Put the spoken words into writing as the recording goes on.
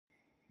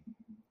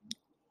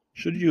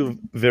Should you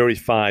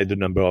verify the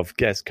number of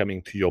guests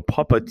coming to your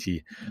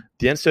property?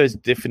 The answer is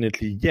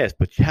definitely yes,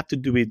 but you have to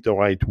do it the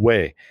right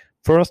way.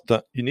 First,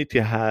 you need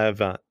to have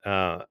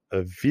a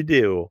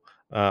video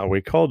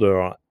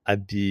recorder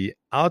at the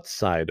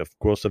outside, of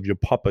course, of your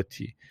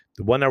property.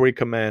 The one I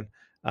recommend,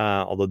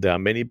 although there are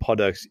many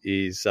products,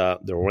 is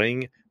the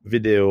Ring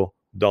Video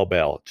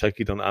Doorbell.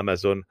 Check it on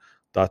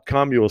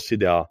Amazon.com. You will see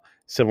there are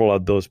several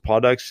of those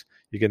products.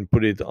 You can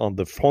put it on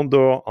the front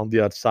door on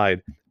the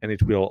outside, and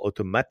it will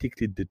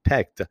automatically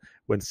detect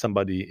when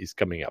somebody is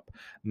coming up.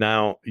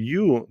 Now,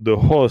 you, the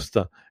host,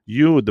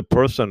 you, the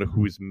person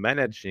who is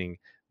managing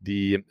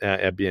the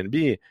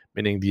Airbnb,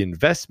 meaning the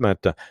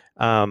investment,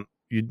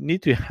 you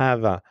need to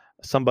have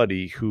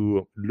somebody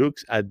who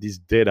looks at this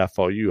data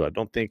for you. I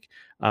don't think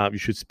you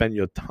should spend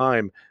your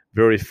time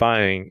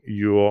verifying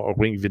your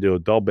Ring Video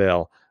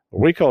Doorbell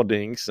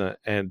recordings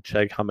and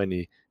check how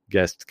many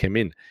guests came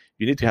in.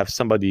 You need to have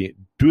somebody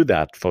do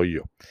that for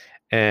you.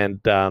 And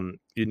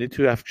you need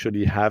to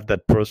actually have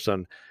that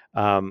person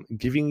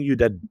giving you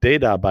that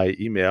data by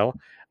email.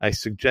 I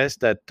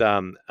suggest that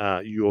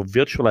your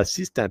virtual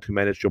assistant who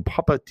manages your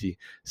property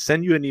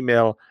send you an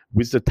email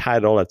with the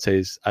title that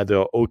says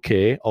either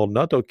okay or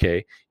not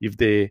okay. If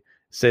they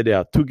say there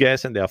are 2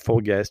 guests and there are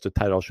 4 guests, the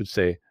title should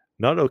say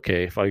not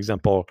okay. For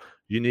example,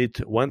 you need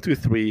 1, 2,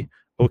 3,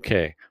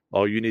 okay,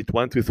 or you need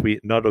 1, 2, 3,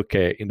 not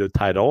okay in the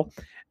title.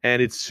 And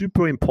it's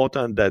super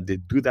important that they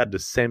do that the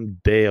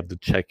same day of the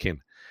check-in,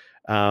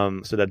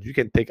 so that you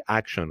can take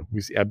action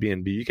with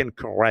Airbnb. You can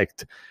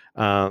correct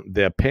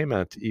their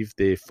payment if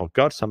they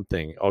forgot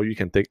something, or you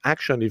can take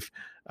action if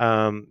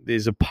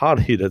there's a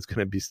party that's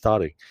going to be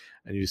starting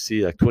and you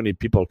see like 20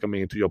 people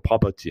coming into your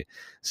property.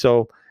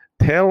 So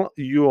tell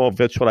your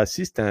virtual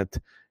assistant,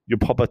 your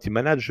property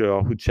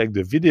manager who checked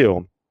the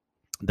video,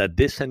 that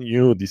they send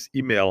you this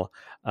email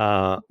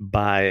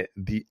by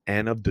the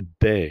end of the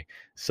day.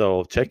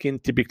 So check-in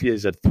typically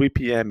is at 3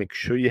 p.m. Make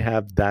sure you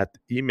have that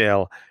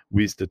email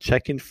with the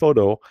check-in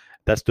photo.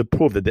 That's the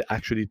proof that they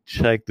actually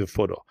checked the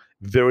photo.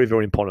 Very,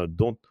 very important.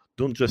 Don't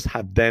just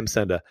have them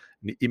send an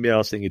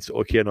email saying it's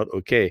okay or not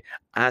okay.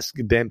 Ask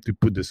them to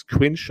put the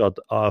screenshot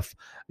of,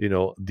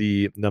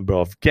 the number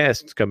of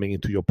guests coming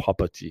into your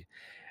property.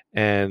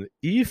 And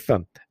if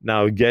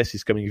now a guest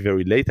is coming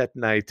very late at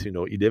night,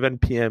 11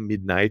 p.m.,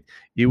 midnight,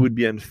 it would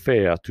be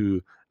unfair to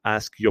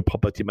ask your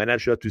property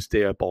manager to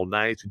stay up all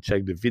night to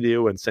check the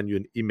video and send you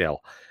an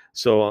email.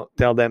 So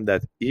tell them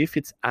that if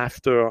it's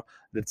after,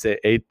 let's say,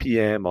 8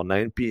 p.m. or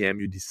 9 p.m.,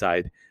 you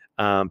decide,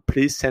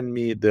 please send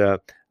me the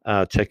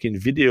check-in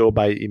video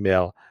by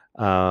email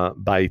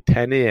by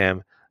 10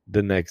 a.m.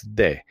 the next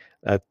day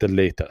at the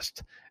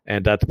latest.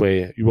 And that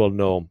way you will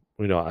know,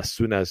 as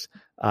soon as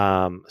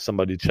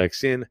somebody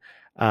checks in,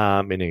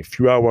 meaning a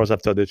few hours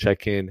after they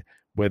check in,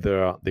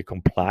 whether they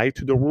comply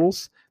to the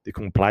rules, they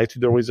comply to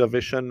the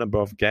reservation number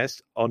of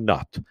guests or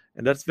not.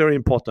 And that's very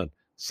important.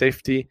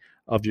 Safety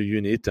of your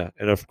unit,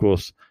 and of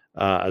course,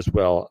 as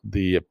well,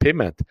 the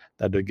payment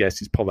that the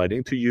guest is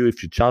providing to you.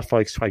 If you charge for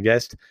extra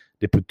guests,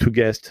 they put 2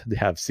 guests, they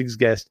have 6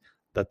 guests,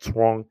 that's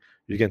wrong.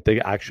 You can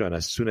take action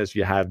as soon as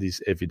you have this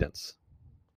evidence.